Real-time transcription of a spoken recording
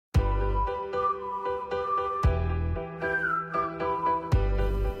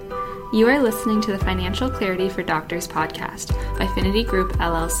You are listening to the Financial Clarity for Doctors podcast by Finity Group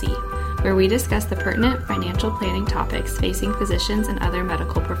LLC, where we discuss the pertinent financial planning topics facing physicians and other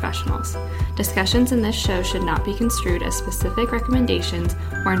medical professionals. Discussions in this show should not be construed as specific recommendations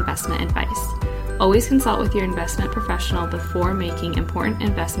or investment advice. Always consult with your investment professional before making important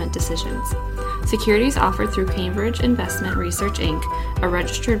investment decisions. Securities offered through Cambridge Investment Research Inc., a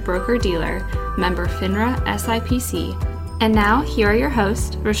registered broker-dealer, member FINRA SIPC. And now, here are your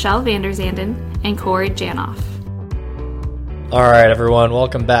hosts, Rochelle Vanderzanden and Corey Janoff. All right, everyone,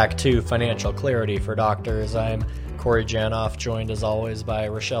 welcome back to Financial Clarity for Doctors. I'm Corey Janoff, joined as always by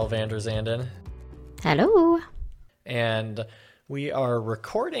Rochelle Vanderzanden. Hello. And we are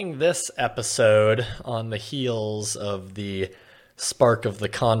recording this episode on the heels of the spark of the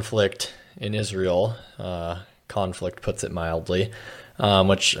conflict in Israel. Conflict puts it mildly.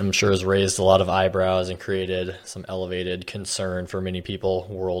 Which I'm sure has raised a lot of eyebrows and created some elevated concern for many people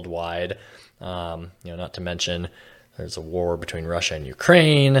worldwide. Not to mention there's a war between Russia and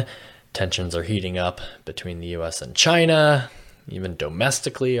Ukraine. Tensions are heating up between the U.S. and China. Even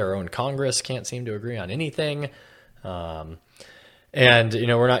domestically, our own Congress can't seem to agree on anything. We're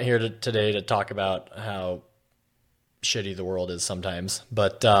not here today to talk about how shitty the world is sometimes,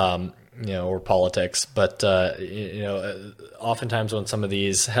 but or politics. But oftentimes when some of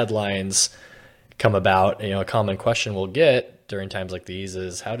these headlines come about, a common question we'll get during times like these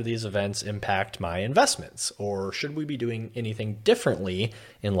is, how do these events impact my investments? Or should we be doing anything differently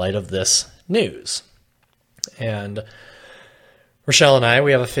in light of this news? And Rochelle and I,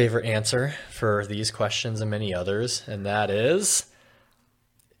 we have a favorite answer for these questions and many others, and that is,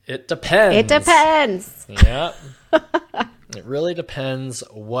 it depends. It depends. Yeah. It really depends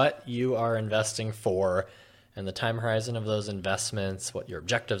what you are investing for and the time horizon of those investments, what your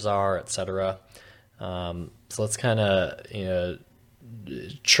objectives are, etc. So let's kind of,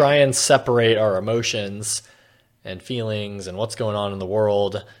 try and separate our emotions and feelings and what's going on in the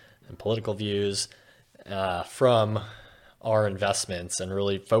world and political views from our investments, and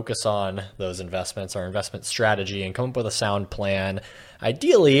really focus on those investments, our investment strategy, and come up with a sound plan.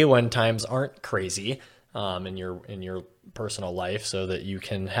 Ideally, when times aren't crazy in your personal life, so that you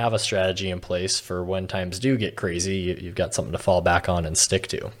can have a strategy in place for when times do get crazy. You've got something to fall back on and stick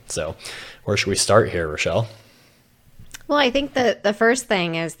to. So where should we start here, Rochelle? Well, I think the first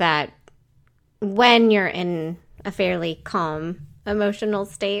thing is that when you're in a fairly calm emotional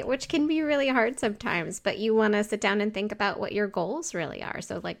state, which can be really hard sometimes, but you want to sit down and think about what your goals really are.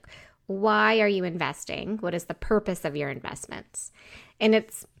 So like, why are you investing? What is the purpose of your investments? And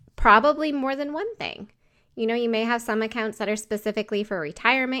it's probably more than one thing. You may have some accounts that are specifically for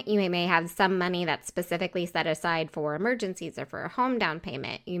retirement. You may have some money that's specifically set aside for emergencies or for a home down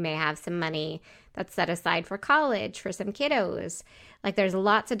payment. You may have some money that's set aside for college, for some kiddos. Like, there's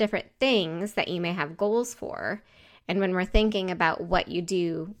lots of different things that you may have goals for. And when we're thinking about what you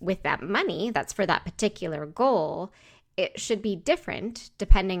do with that money that's for that particular goal, it should be different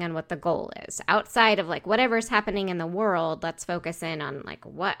depending on what the goal is. Outside of like whatever's happening in the world, let's focus in on like,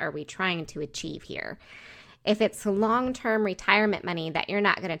 what are we trying to achieve here? If it's long-term retirement money that you're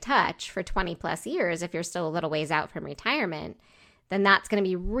not going to touch for 20 plus years, if you're still a little ways out from retirement, then that's going to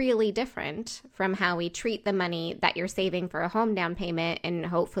be really different from how we treat the money that you're saving for a home down payment in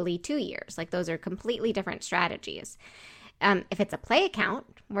hopefully 2 years. Like, those are completely different strategies. If it's a play account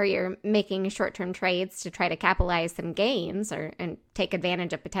where you're making short-term trades to try to capitalize some gains and take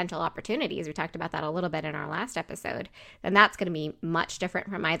advantage of potential opportunities, we talked about that a little bit in our last episode, then that's going to be much different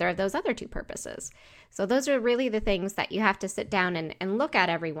from either of those other two purposes. So those are really the things that you have to sit down and look at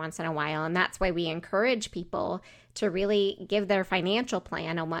every once in a while, and that's why we encourage people to really give their financial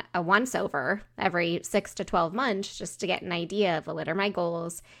plan a once-over every 6 to 12 months, just to get an idea of, what are my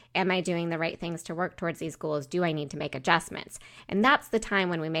goals? Am I doing the right things to work towards these goals? Do I need to make adjustments? And that's the time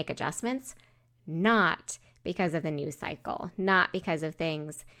when we make adjustments, not because of the news cycle, not because of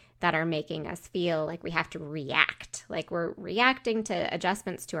things that are making us feel like we have to react. Like, we're reacting to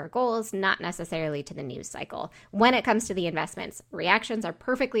adjustments to our goals, not necessarily to the news cycle. When it comes to the investments, reactions are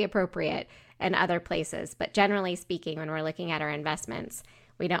perfectly appropriate in other places. But generally speaking, when we're looking at our investments,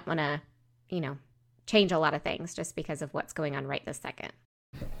 we don't want to, change a lot of things just because of what's going on right this second.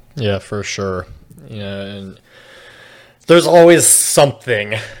 Yeah, for sure. And there's always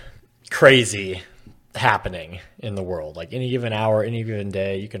something crazy happening in the world. Like, any given hour, any given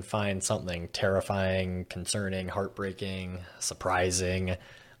day, you can find something terrifying, concerning, heartbreaking, surprising,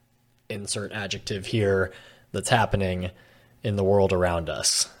 insert adjective here, that's happening in the world around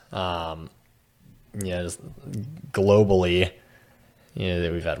us. Just globally,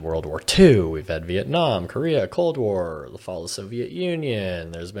 We've had World War II, we've had Vietnam, Korea, Cold War, the fall of the Soviet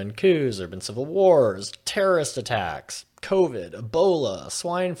Union, there's been coups, there have been civil wars, terrorist attacks, COVID, Ebola,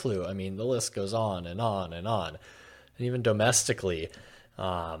 swine flu. I mean, the list goes on and on and on. And even domestically,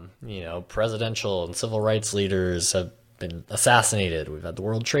 presidential and civil rights leaders have been assassinated. We've had the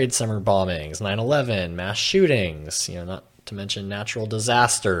World Trade Center bombings, 9/11, mass shootings, not to mention natural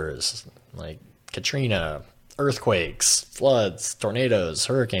disasters like Katrina, earthquakes, floods, tornadoes,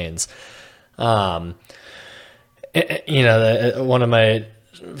 hurricanes. One of my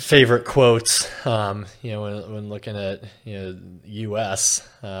favorite quotes, when looking at, U.S.,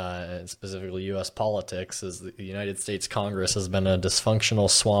 specifically U.S. politics, is the United States Congress has been a dysfunctional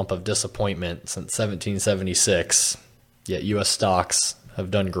swamp of disappointment since 1776, yet U.S. stocks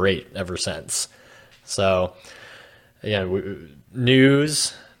have done great ever since. So,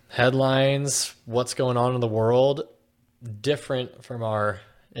 news, headlines, what's going on in the world, different from our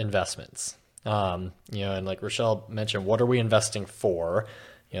investments. And like Rochelle mentioned, what are we investing for?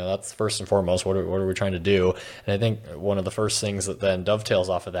 That's first and foremost, what are we trying to do? And I think one of the first things that then dovetails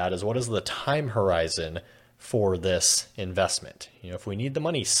off of that is, what is the time horizon for this investment? If we need the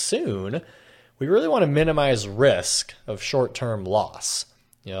money soon, we really want to minimize risk of short-term loss.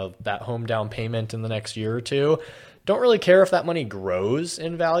 That home down payment in the next year or two, don't really care if that money grows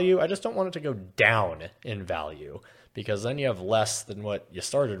in value. I just don't want it to go down in value, because then you have less than what you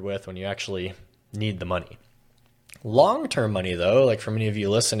started with when you actually need the money. Long-term money, though, like for many of you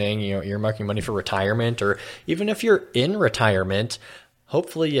listening, you're marking money for retirement, or even if you're in retirement,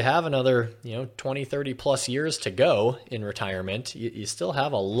 hopefully you have another 20, 30 plus years to go in retirement. You still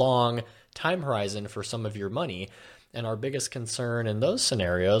have a long time horizon for some of your money. And our biggest concern in those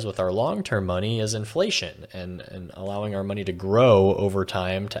scenarios with our long-term money is inflation, and allowing our money to grow over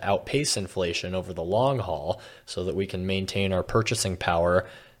time to outpace inflation over the long haul, so that we can maintain our purchasing power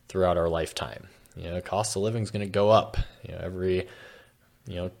throughout our lifetime. Cost of living is going to go up. Every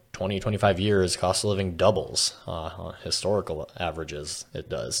 20, 25 years, cost of living doubles. On historical averages, it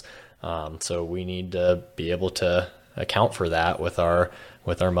does. So we need to be able to account for that with our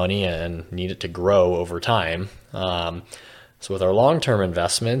money, and need it to grow over time. So with our long-term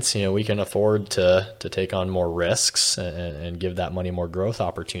investments, we can afford to take on more risks and give that money more growth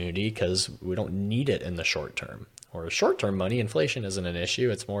opportunity, because we don't need it in the short term. Or short-term money, inflation isn't an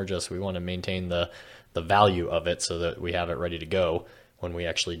issue. It's more just we want to maintain the value of it so that we have it ready to go when we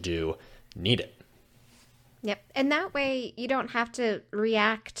actually do need it. Yep. And that way you don't have to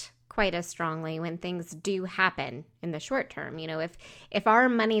react quite as strongly when things do happen in the short term. If our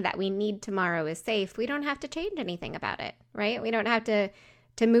money that we need tomorrow is safe, we don't have to change anything about it, right? We don't have to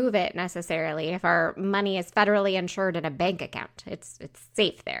move it necessarily. If our money is federally insured in a bank account, it's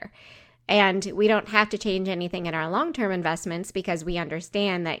safe there. And we don't have to change anything in our long-term investments, because we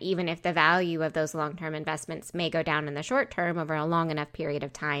understand that even if the value of those long-term investments may go down in the short term over a long enough period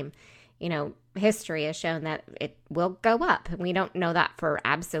of time, history has shown that it will go up. And we don't know that for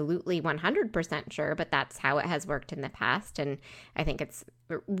absolutely 100% sure, but that's how it has worked in the past. And I think it's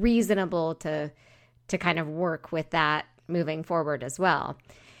reasonable to kind of work with that moving forward as well.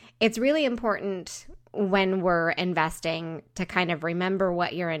 It's really important when we're investing to kind of remember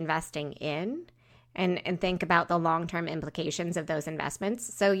what you're investing in, and think about the long-term implications of those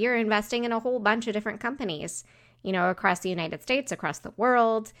investments. So you're investing in a whole bunch of different companies, across the United States, across the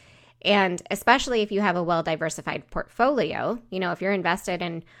world. And especially if you have a well-diversified portfolio, if you're invested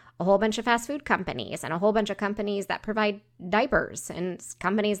in a whole bunch of fast food companies, and a whole bunch of companies that provide diapers, and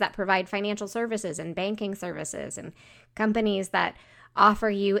companies that provide financial services and banking services, and companies that offer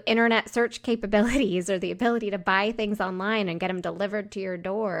you internet search capabilities, or the ability to buy things online and get them delivered to your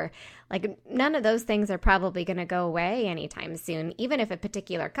door. Like, none of those things are probably going to go away anytime soon, even if a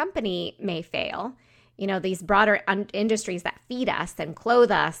particular company may fail. These broader industries that feed us and clothe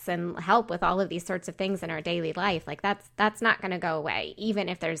us and help with all of these sorts of things in our daily life, like that's not going to go away. Even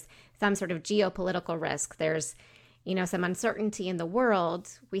if there's some sort of geopolitical risk, there's, some uncertainty in the world,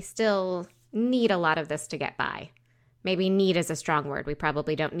 we still need a lot of this to get by. Maybe need is a strong word. We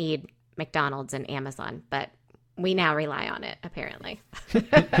probably don't need McDonald's and Amazon, but we now rely on it, apparently.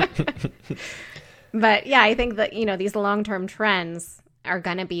 But yeah, I think that, these long-term trends are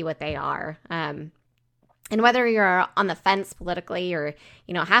going to be what they are. And whether you're on the fence politically, or,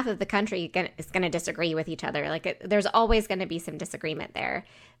 half of the country is going to disagree with each other, there's always going to be some disagreement there.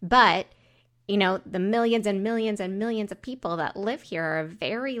 But, the millions and millions and millions of people that live here are a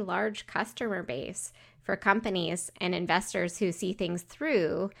very large customer base for companies and investors who see things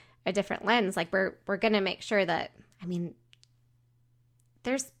through a different lens. We're going to make sure that,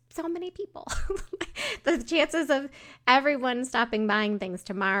 there's so many people. The chances of everyone stopping buying things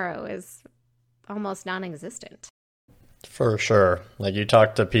tomorrow is almost non-existent. For sure. Like, you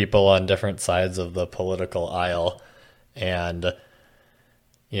talk to people on different sides of the political aisle, and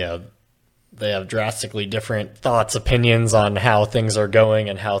they have drastically different thoughts, opinions on how things are going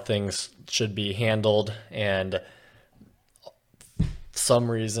and how things should be handled, and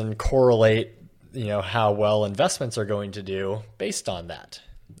some reason correlate, how well investments are going to do based on that.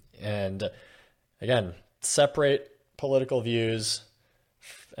 And again, separate political views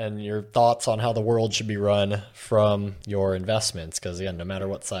and your thoughts on how the world should be run from your investments. Because again, no matter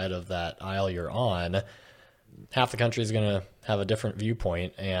what side of that aisle you're on, half the country is going to have a different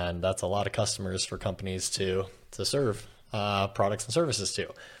viewpoint, and that's a lot of customers for companies to serve products and services to.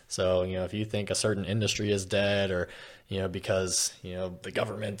 So, if you think a certain industry is dead, or, because, the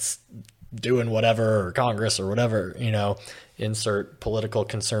government's doing whatever, or Congress or whatever, insert political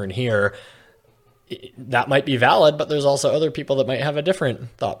concern here, that might be valid, but there's also other people that might have a different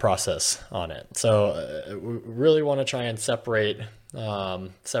thought process on it. So we really want to try and separate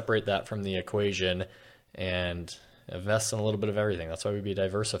that from the equation and invest in a little bit of everything. That's why we be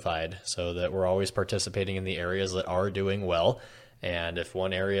diversified, so that we're always participating in the areas that are doing well. And if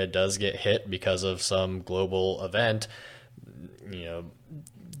one area does get hit because of some global event,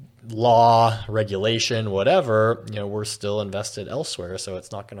 law, regulation, whatever, we're still invested elsewhere, so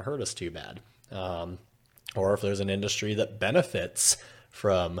it's not going to hurt us too bad. Or if there's an industry that benefits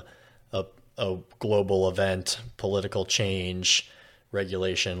from a global event, political change,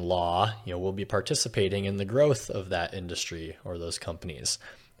 regulation, law, we'll be participating in the growth of that industry or those companies.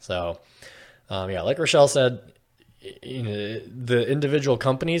 So, like Rochelle said, the individual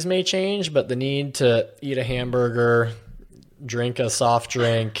companies may change, but the need to eat a hamburger, drink a soft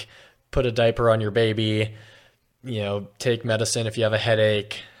drink, put a diaper on your baby, take medicine if you have a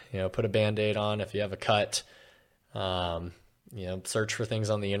headache, put a Band-Aid on if you have a cut, search for things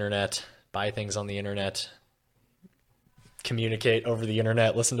on the internet, buy things on the internet, communicate over the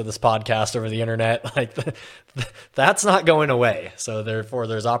internet, listen to this podcast over the internet. Like, that's not going away. So therefore,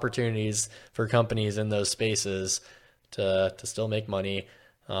 there's opportunities for companies in those spaces to still make money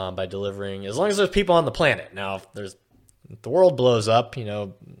by delivering, as long as there's people on the planet. Now, if the world blows up,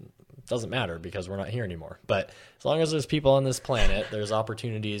 it doesn't matter because we're not here anymore. But as long as there's people on this planet, there's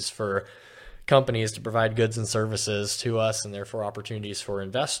opportunities for companies to provide goods and services to us, and therefore opportunities for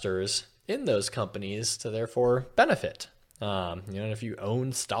investors in those companies to therefore benefit. And if you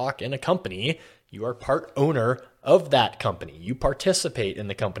own stock in a company, you are part owner of that company. You participate in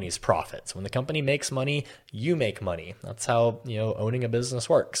the company's profits. When the company makes money, you make money. That's how, owning a business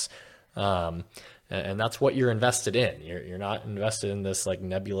works. And that's what you're invested in. You're not invested in this like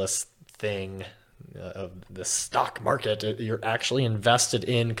nebulous thing of the stock market. You're actually invested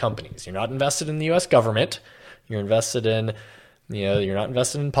in companies. You're not invested in the U.S. government. You're invested in, you're not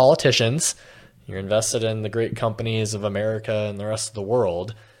invested in politicians. You're invested in the great companies of America and the rest of the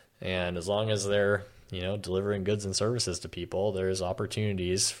world. And as long as they're, delivering goods and services to people, there's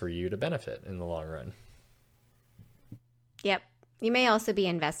opportunities for you to benefit in the long run. Yep. You may also be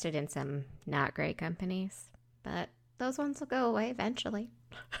invested in some not great companies, but those ones will go away eventually.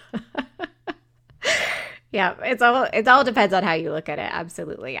 Yeah, it all depends on how you look at it.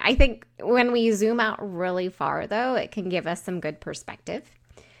 Absolutely. I think when we zoom out really far, though, it can give us some good perspective.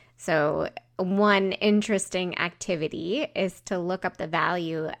 So one interesting activity is to look up the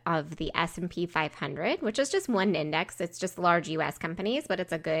value of the S&P 500, which is just one index. It's just large U.S. companies, but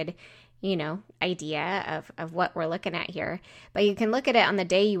it's a good, idea of what we're looking at here. But you can look at it on the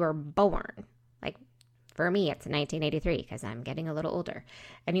day you were born. Like, for me, it's 1983 because I'm getting a little older.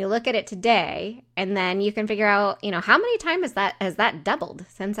 And you look at it today, and then you can figure out, how many times has that doubled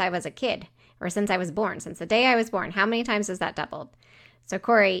since I was a kid, or since I was born, since the day I was born. How many times has that doubled? So,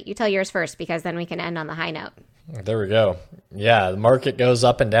 Corey, you tell yours first, because then we can end on the high note. There we go. Yeah, the market goes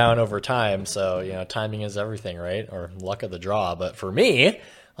up and down over time. So, timing is everything, right? Or luck of the draw. But for me,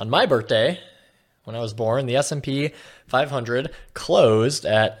 on my birthday, when I was born, the S&P 500 closed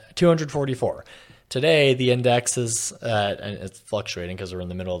at 244. Today, the index is and it's fluctuating because we're in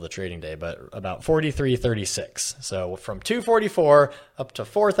the middle of the trading day, but about 43.36. So from 244 up to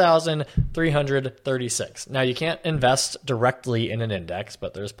 4,336. Now, you can't invest directly in an index,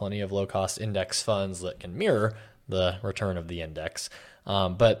 but there's plenty of low-cost index funds that can mirror the return of the index.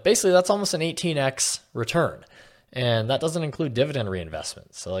 But basically, that's almost an 18x return. And that doesn't include dividend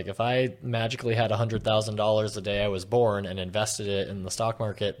reinvestment. So like if I magically had $100,000 the day I was born and invested it in the stock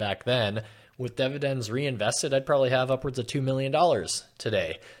market back then, with dividends reinvested, I'd probably have upwards of $2 million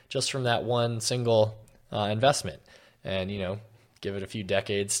today just from that one single investment. And, give it a few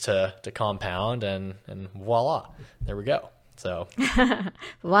decades to compound, and voila, there we go. So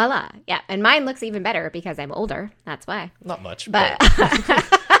voila. Yeah. And mine looks even better because I'm older. That's why. not much, But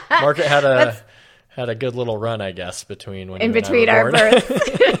market had a good little run, I guess, between when in you and between I our were born. births.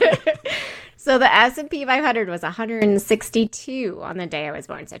 So the S&P 500 was 162 on the day I was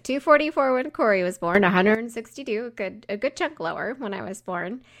born. So 244 when Corey was born, 162, a good chunk lower when I was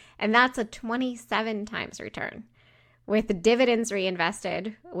born. And that's a 27 times return. With dividends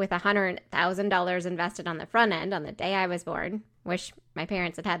reinvested, with $100,000 invested on the front end on the day I was born. Wish my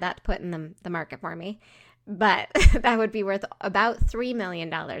parents had that to put in the market for me. But that would be worth about $3 million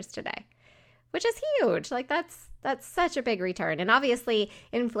today, which is huge. Like that's such a big return. And obviously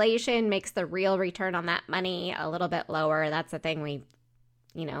inflation makes the real return on that money a little bit lower. That's the thing we,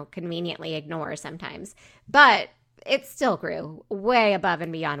 conveniently ignore sometimes. But it still grew way above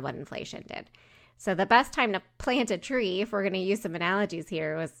and beyond what inflation did. So the best time to plant a tree, if we're going to use some analogies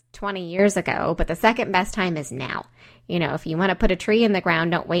here, was 20 years ago. But the second best time is now. If you want to put a tree in the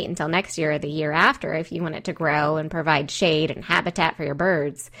ground, don't wait until next year or the year after. If you want it to grow and provide shade and habitat for your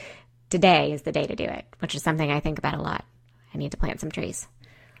birds, today is the day to do it, which is something I think about a lot. I need to plant some trees.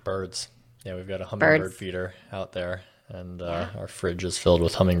 Birds. Yeah, we've got a hummingbird feeder out there, and our fridge is filled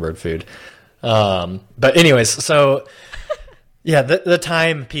with hummingbird food. But anyways, so yeah, the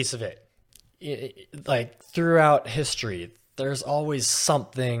time piece of it. Like throughout history, there's always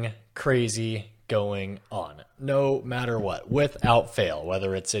something crazy going on, no matter what, without fail,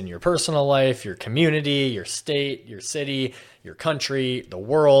 whether it's in your personal life, your community, your state, your city, your country, the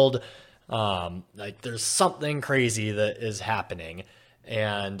world. Like there's something crazy that is happening.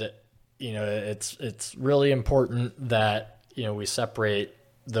 And, it's really important that, we separate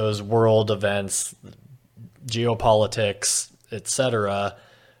those world events, geopolitics, etc.,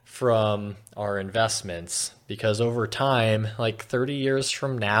 from our investments, because over time, like 30 years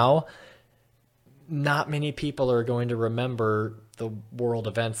from now, not many people are going to remember the world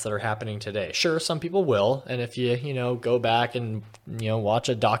events that are happening today. Sure, some people will. And if you go back and, watch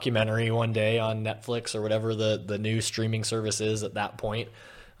a documentary one day on Netflix or whatever the new streaming service is at that point,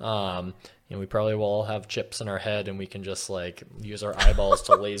 we probably will all have chips in our head and we can just like use our eyeballs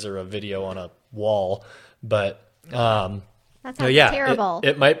to laser a video on a wall. But, that sounds terrible.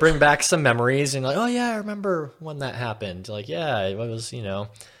 It might bring back some memories and like, oh yeah, I remember when that happened. Like, yeah, it was,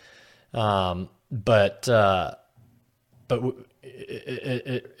 but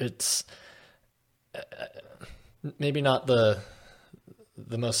it's maybe not the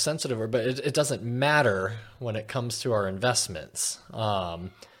most sensitive word, but it doesn't matter when it comes to our investments.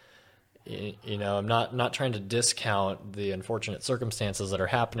 I'm not trying to discount the unfortunate circumstances that are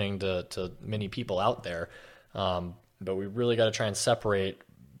happening to many people out there. But we really got to try and separate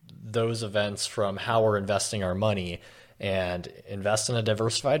those events from how we're investing our money and invest in a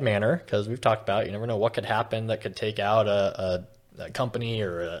diversified manner, because we've talked about, you never know what could happen that could take out a company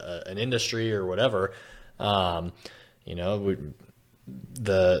or an industry or whatever.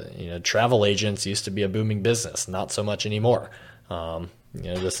 Travel agents used to be a booming business, not so much anymore.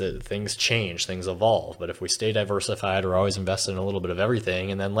 Things change, things evolve. But if we stay diversified, we're always invested in a little bit of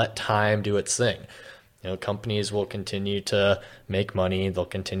everything and then let time do its thing. Companies will continue to make money. They'll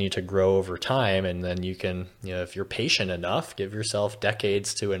continue to grow over time. And then you can, if you're patient enough, give yourself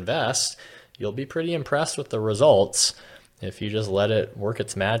decades to invest, you'll be pretty impressed with the results if you just let it work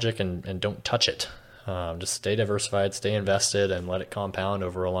its magic and don't touch it. Just stay diversified, stay invested, and let it compound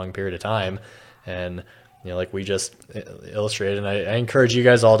over a long period of time. And, like we just illustrated, and I encourage you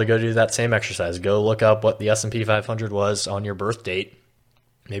guys all to go do that same exercise. Go look up what the S&P 500 was on your birth date.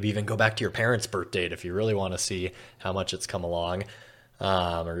 Maybe even go back to your parents' birth date if you really want to see how much it's come along,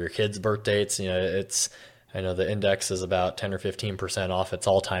 or your kids' birth dates. I know the index is about 10 or 15% off its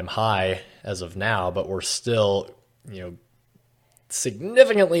all-time high as of now, but we're still,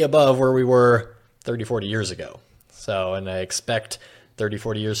 significantly above where we were 30, 40 years ago. So, and I expect 30,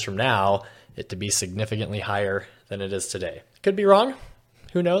 40 years from now, it to be significantly higher than it is today. Could be wrong.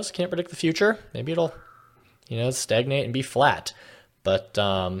 Who knows? Can't predict the future. Maybe it'll, stagnate and be flat. But,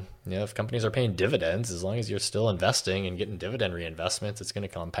 if companies are paying dividends, as long as you're still investing and getting dividend reinvestments, it's going to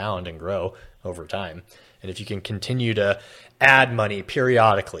compound and grow over time. And if you can continue to add money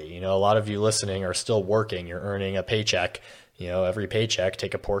periodically, a lot of you listening are still working, you're earning a paycheck, every paycheck,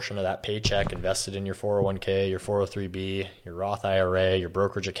 take a portion of that paycheck, invest it in your 401k, your 403b, your Roth IRA, your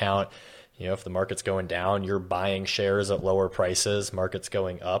brokerage account. If the market's going down, you're buying shares at lower prices. Market's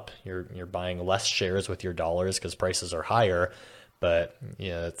going up, you're buying less shares with your dollars because prices are higher. But,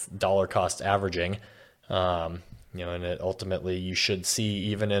 it's dollar cost averaging, and it ultimately you should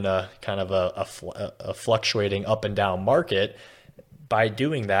see, even in a kind of a fluctuating up and down market, by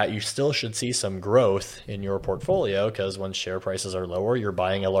doing that, you still should see some growth in your portfolio, because when share prices are lower, you're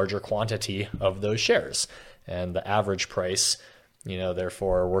buying a larger quantity of those shares, and the average price,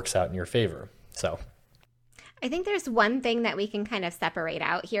 therefore works out in your favor. So I think there's one thing that we can kind of separate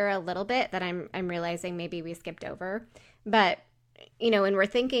out here a little bit that I'm realizing maybe we skipped over. But, when we're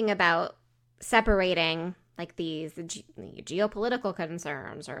thinking about separating like these geopolitical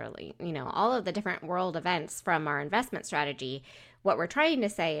concerns or, all of the different world events from our investment strategy, what we're trying to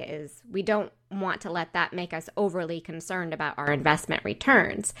say is we don't want to let that make us overly concerned about our investment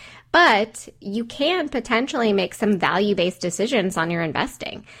returns. But you can potentially make some value-based decisions on your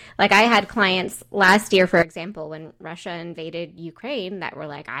investing. Like I had clients last year, for example, when Russia invaded Ukraine, that were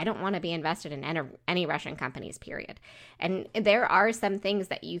like, I don't want to be invested in any Russian companies, period. And there are some things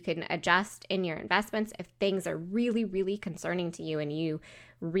that you can adjust in your investments if things are really, really concerning to you and you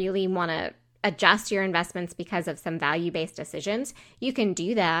really want to adjust your investments because of some value-based decisions. You can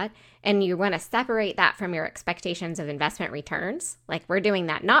do that, and you want to separate that from your expectations of investment returns. Like we're doing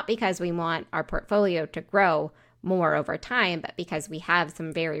that not because we want our portfolio to grow more over time, but because we have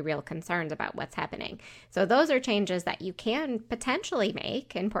some very real concerns about what's happening. So those are changes that you can potentially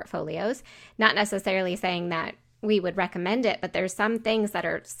make in portfolios, not necessarily saying that we would recommend it, but there's some things that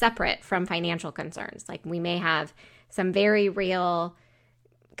are separate from financial concerns. Like we may have some very real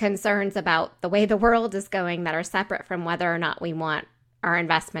concerns about the way the world is going that are separate from whether or not we want our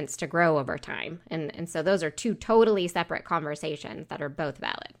investments to grow over time. And so those are two totally separate conversations that are both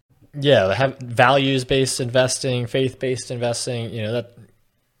valid. Yeah, have values-based investing, faith-based investing, that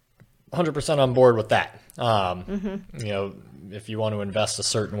 100% on board with that. If you want to invest a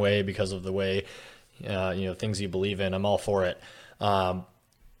certain way because of the way, things you believe in, I'm all for it.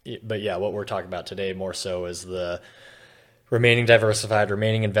 But yeah, what we're talking about today more so is the remaining diversified,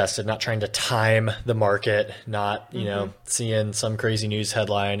 remaining invested, not trying to time the market, not, seeing some crazy news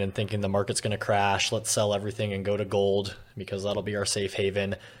headline and thinking the market's going to crash. Let's sell everything and go to gold because that'll be our safe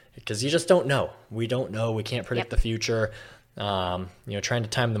haven, because you just don't know. We don't know. We can't predict the future. Trying to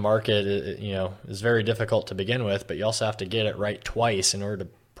time the market, is very difficult to begin with, but you also have to get it right twice in order to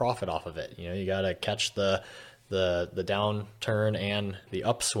profit off of it. You got to catch the downturn and the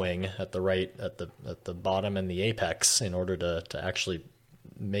upswing at the bottom and the apex in order to actually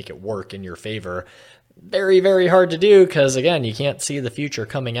make it work in your favor. Very, very hard to do because, again, you can't see the future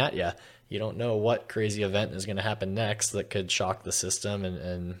coming at you. You don't know what crazy event is going to happen next that could shock the system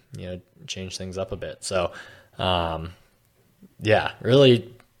and change things up a bit. So,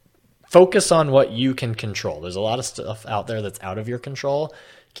 really focus on what you can control. There's a lot of stuff out there that's out of your control.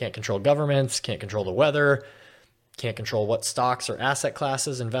 Can't control governments, can't control the weather, can't control what stocks or asset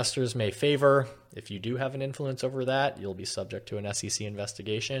classes investors may favor. If you do have an influence over that, you'll be subject to an SEC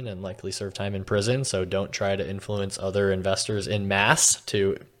investigation and likely serve time in prison. So don't try to influence other investors in mass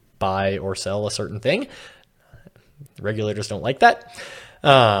to buy or sell a certain thing. Regulators don't like that.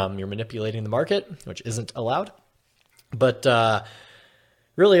 You're manipulating the market, which isn't allowed. But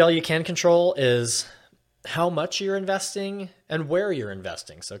really all you can control is how much you're investing and where you're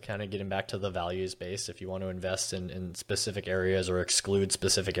investing. So kind of getting back to the values base, if you want to invest in specific areas or exclude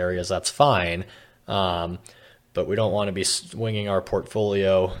specific areas, that's fine. But we don't want to be swinging our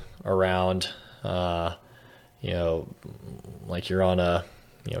portfolio around, like you're on a,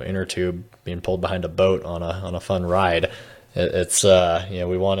 inner tube being pulled behind a boat on a fun ride. It's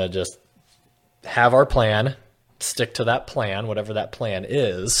we want to just have our plan, stick to that plan, whatever that plan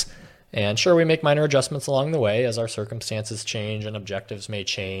is. And sure, we make minor adjustments along the way as our circumstances change and objectives may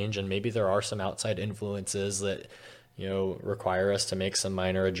change. And maybe there are some outside influences that, require us to make some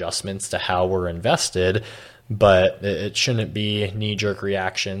minor adjustments to how we're invested. But it shouldn't be knee-jerk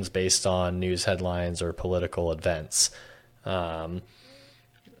reactions based on news headlines or political events. We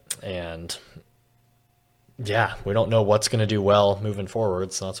don't know what's going to do well moving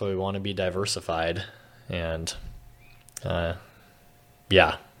forward. So that's why we want to be diversified. And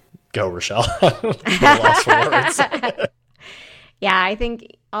go, Rochelle. Lost for words. Yeah, I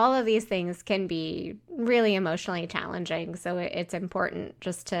think all of these things can be really emotionally challenging. So it's important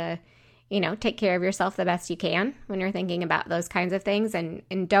just to, take care of yourself the best you can when you're thinking about those kinds of things. And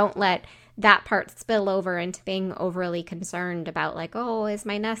don't let that part spill over into being overly concerned about like, oh, is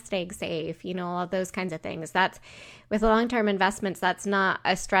my nest egg safe? All those kinds of things. That's with long-term investments, that's not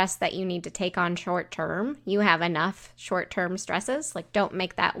a stress that you need to take on short-term. You have enough short-term stresses. Like, don't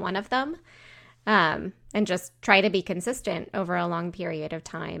make that one of them. And just try to be consistent over a long period of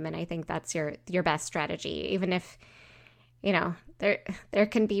time. And I think that's your best strategy, even if, there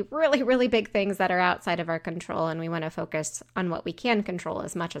can be really, really big things that are outside of our control, and we want to focus on what we can control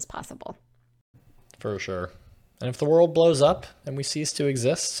as much as possible. For sure. And if the world blows up and we cease to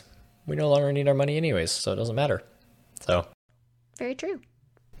exist, we no longer need our money anyways, so it doesn't matter. So, very true.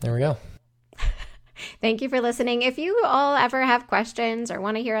 There we go. Thank you for listening. If you all ever have questions or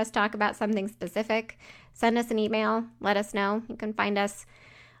want to hear us talk about something specific, send us an email. Let us know. You can find us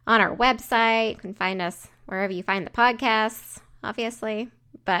on our website. You can find us wherever you find the podcasts, obviously.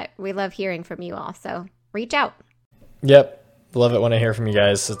 But we love hearing from you all, so reach out. Yep. Love it when I hear from you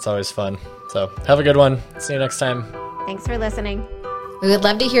guys. It's always fun. So have a good one. See you next time. Thanks for listening. We would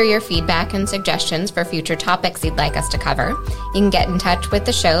love to hear your feedback and suggestions for future topics you'd like us to cover. You can get in touch with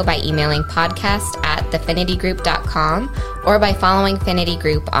the show by emailing podcast@thefinitygroup.com or by following Finity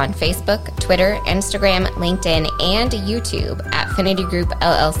Group on Facebook, Twitter, Instagram, LinkedIn, and YouTube at Finity Group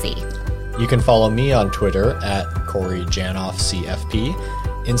LLC. You can follow me on Twitter at Corey Janoff CFP,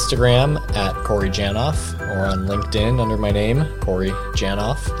 Instagram at Corey Janoff, or on LinkedIn under my name, Corey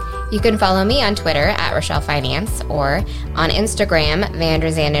Janoff. You can follow me on Twitter at Rochelle Finance, or on Instagram,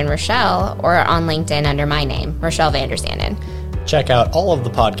 Vanderzanden Rochelle, or on LinkedIn under my name, Rochelle Vanderzanden. Check out all of the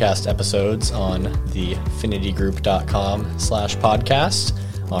podcast episodes on the finitygroup.com/podcast,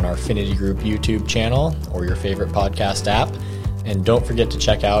 on our Finity Group YouTube channel, or your favorite podcast app. And don't forget to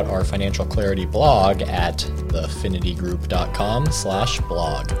check out our Financial Clarity blog at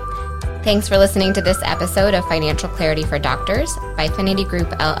thefinitygroup.com/blog. Thanks for listening to this episode of Financial Clarity for Doctors by Finity Group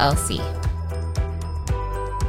LLC.